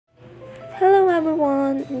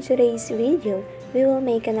everyone! In today's video, we will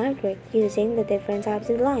make an artwork using the different types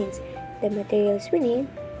of lines. The materials we need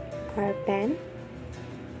are pen.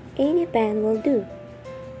 Any pen will do.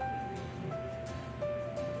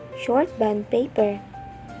 Short band paper.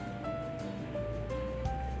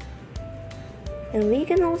 And we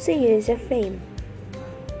can also use a frame.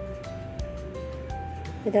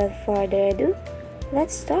 Without further ado,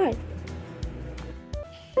 let's start.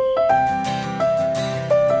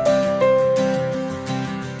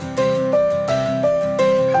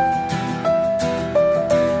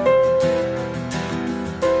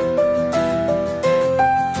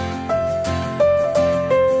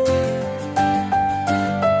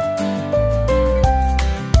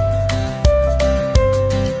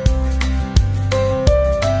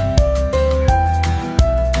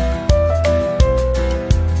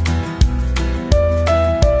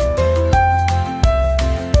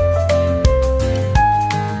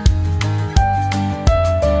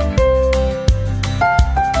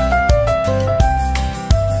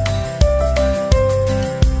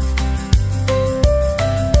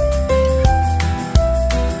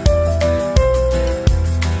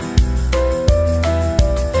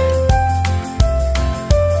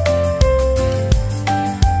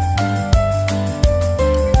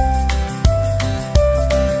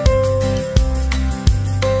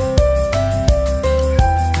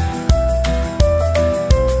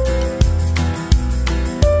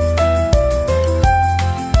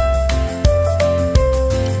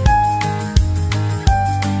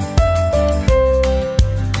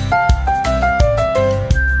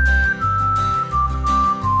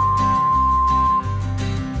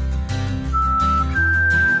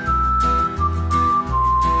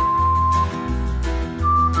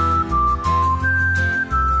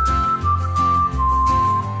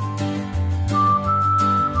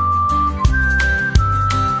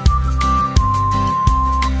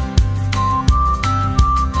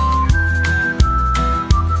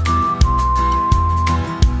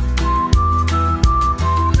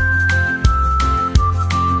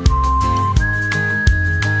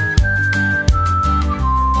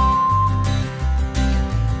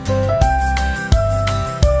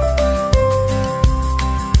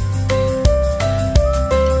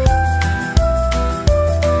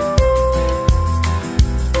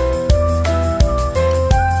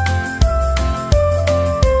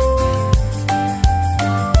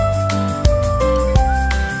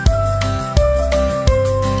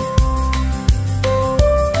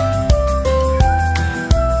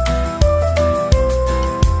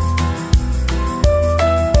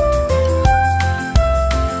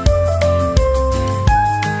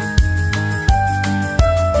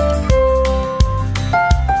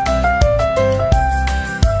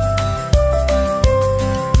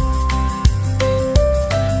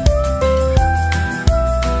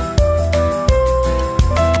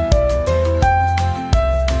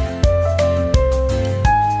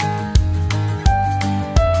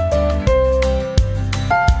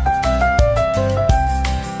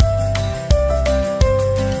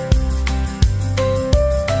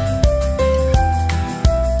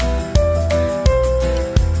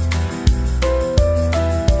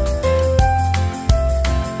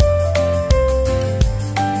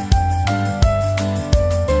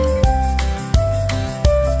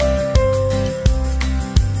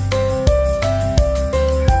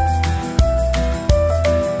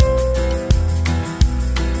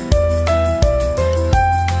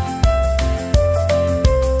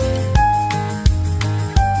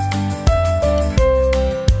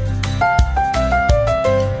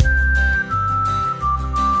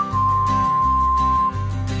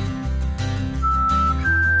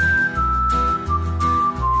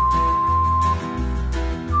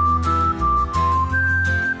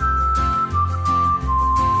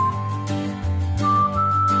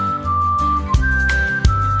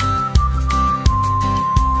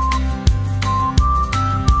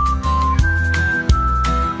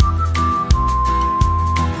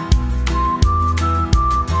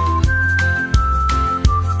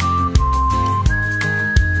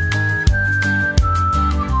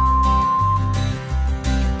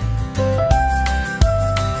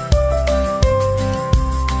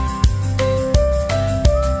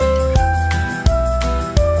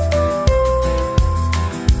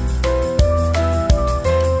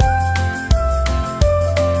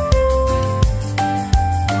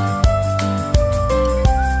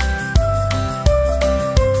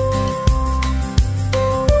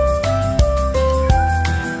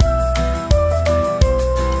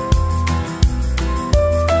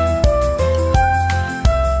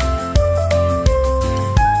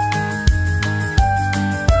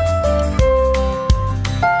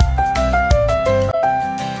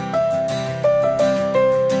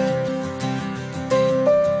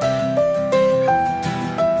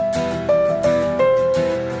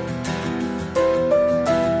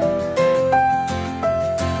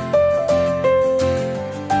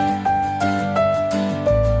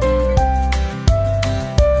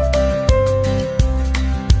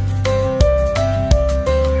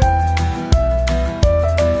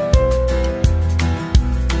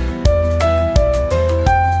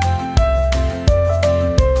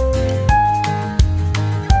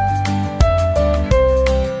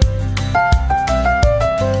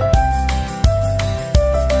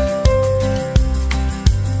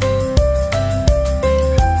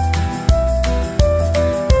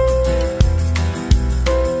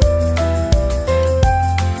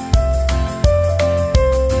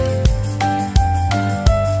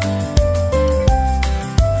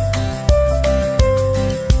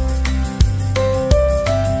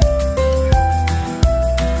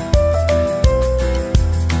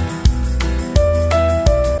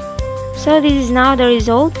 So this is now the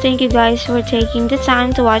result. Thank you guys for taking the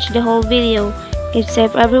time to watch the whole video. Keep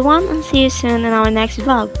safe everyone and see you soon in our next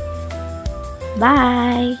vlog.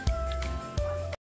 Bye!